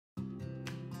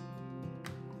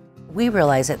We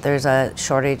realize that there's a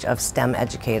shortage of STEM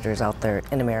educators out there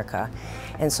in America.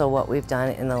 And so what we've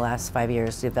done in the last 5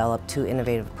 years is developed 2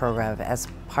 innovative programs as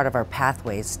part of our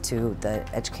pathways to the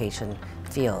education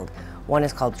field. One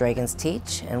is called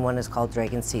DragonsTeach and one is called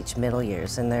DragonsTeach Middle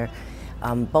Years. And they're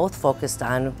both focused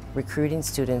on recruiting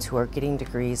students who are getting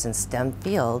degrees in STEM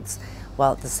fields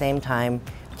while at the same time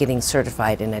getting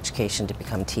certified in education to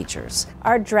become teachers.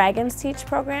 Our DragonsTeach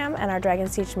program and our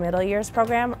DragonsTeach Middle Years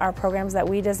program are programs that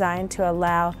we designed to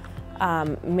allow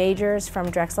majors from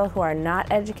Drexel who are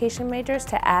not education majors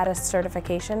to add a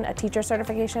certification, a teacher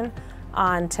certification,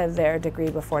 onto their degree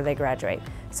before they graduate.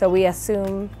 So we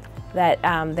assume that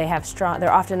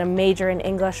they're often a major in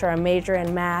English or a major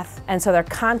in math, and so their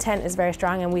content is very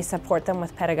strong, and we support them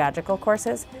with pedagogical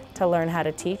courses to learn how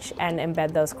to teach and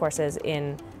embed those courses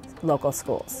in local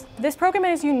schools. This program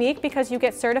is unique because you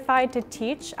get certified to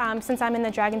teach. Since I'm in the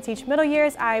DragonsTeach Middle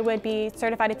Years, I would be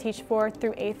certified to teach 4th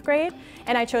through 8th grade,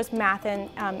 and I chose math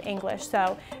and English.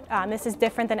 So this is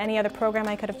different than any other program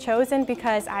I could have chosen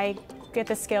because I get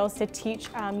the skills to teach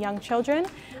young children,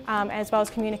 as well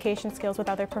as communication skills with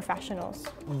other professionals.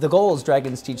 The goals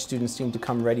DragonsTeach students seem to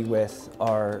come ready with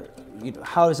are,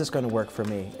 how is this going to work for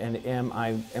me? And am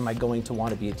I going to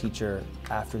want to be a teacher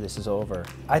after this is over?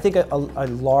 I think a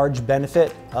large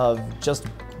benefit of just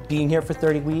being here for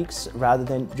 30 weeks rather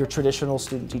than your traditional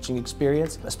student teaching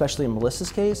experience, especially in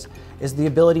Melissa's case, is the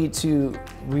ability to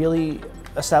really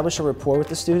establish a rapport with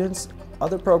the students.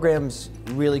 Other programs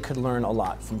really could learn a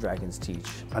lot from DragonsTeach.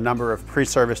 A number of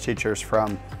pre-service teachers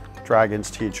from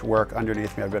DragonsTeach work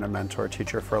underneath me. I've been a mentor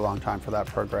teacher for a long time for that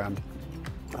program.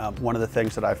 One of the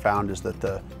things that I found is that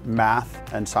the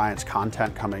math and science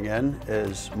content coming in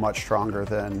is much stronger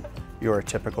than your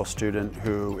typical student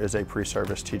who is a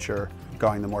pre-service teacher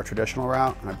going the more traditional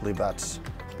route. And I believe that's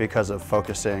because of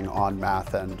focusing on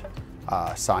math and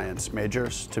science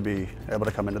majors to be able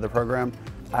to come into the program.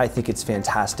 I think it's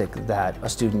fantastic that a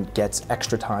student gets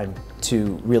extra time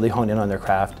to really hone in on their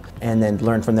craft and then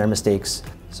learn from their mistakes.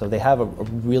 So they have a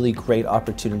really great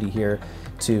opportunity here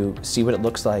to see what it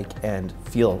looks like and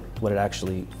feel what it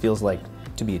actually feels like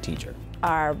to be a teacher.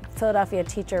 Our Philadelphia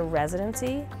Teacher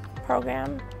Residency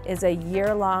program is a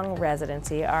year-long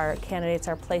residency. Our candidates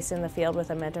are placed in the field with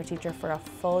a mentor teacher for a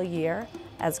full year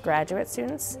as graduate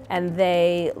students, and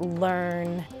they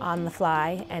learn on the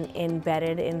fly and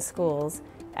embedded in schools,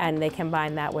 and they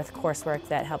combine that with coursework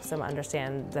that helps them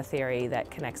understand the theory that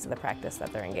connects to the practice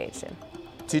that they're engaged in.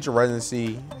 Teacher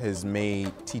Residency has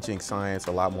made teaching science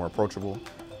a lot more approachable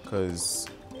because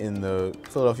in the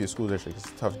Philadelphia School District, it's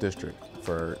a tough district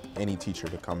for any teacher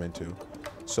to come into.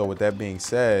 So with that being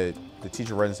said, the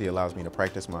Teacher Residency allows me to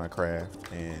practice my craft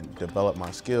and develop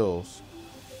my skills,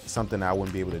 something I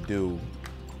wouldn't be able to do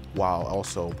while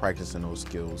also practicing those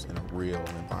skills in a real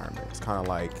environment. It's kind of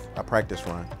like a practice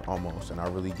run almost, and I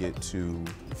really get to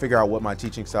figure out what my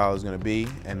teaching style is going to be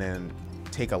and then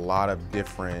take a lot of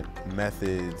different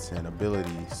methods and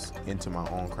abilities into my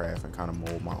own craft and kind of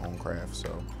mold my own craft.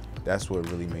 So that's what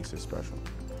really makes it special.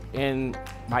 In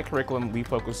my curriculum, we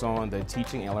focus on the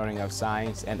teaching and learning of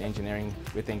science and engineering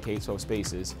within K-12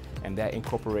 spaces, and that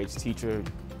incorporates teacher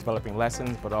developing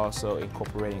lessons, but also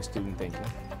incorporating student thinking.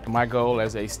 My goal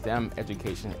as a STEM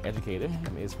educator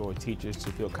is for teachers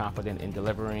to feel confident in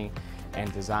delivering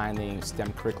and designing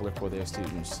STEM curricula for their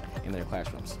students in their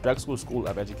classrooms. Drexel School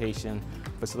of Education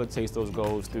facilitates those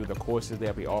goals through the courses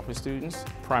that we offer students,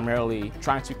 primarily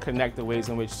trying to connect the ways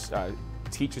in which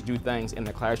teachers do things in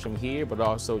the classroom here, but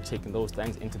also taking those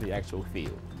things into the actual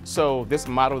field. So this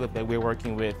model that we're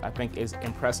working with, I think, is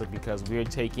impressive because we're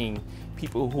taking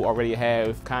people who already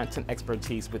have content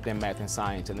expertise within math and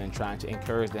science and then trying to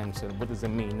encourage them to what does it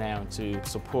mean now to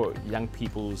support young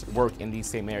people's work in these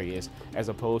same areas, as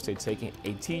opposed to taking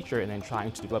a teacher and then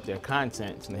trying to develop their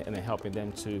content and then helping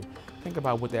them to think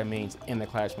about what that means in the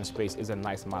classroom space is a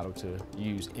nice model to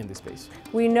use in this space.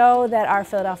 We know that our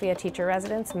Philadelphia teacher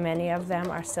residents, many of them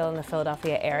are still in the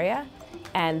Philadelphia area,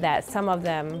 and that some of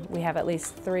them, we have at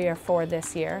least 3 or 4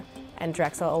 this year, and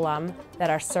Drexel alum that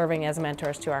are serving as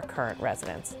mentors to our current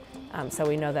residents. So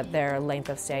we know that their length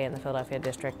of stay in the Philadelphia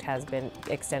district has been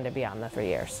extended beyond the 3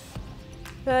 years.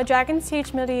 The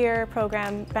DragonsTeach Mid-Year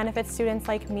program benefits students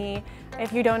like me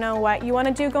if you don't know what you want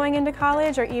to do going into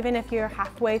college, or even if you're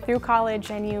halfway through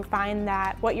college and you find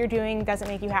that what you're doing doesn't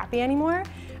make you happy anymore.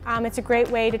 It's a great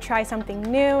way to try something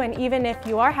new, and even if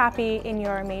you are happy in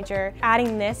your major,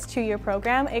 adding this to your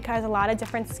program, it has a lot of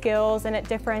different skills and it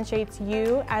differentiates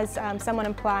you as someone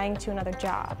applying to another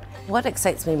job. What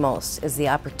excites me most is the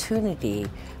opportunity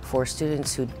for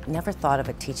students who never thought of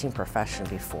a teaching profession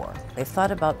before. They've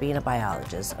thought about being a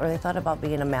biologist or they thought about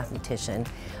being a mathematician,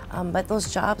 but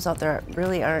those jobs out there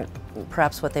really aren't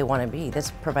perhaps what they want to be.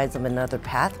 This provides them another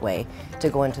pathway to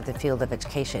go into the field of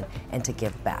education and to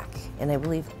give back. And I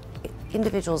believe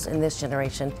individuals in this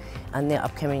generation and the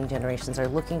upcoming generations are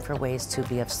looking for ways to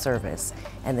be of service,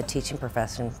 and the teaching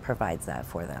profession provides that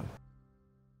for them.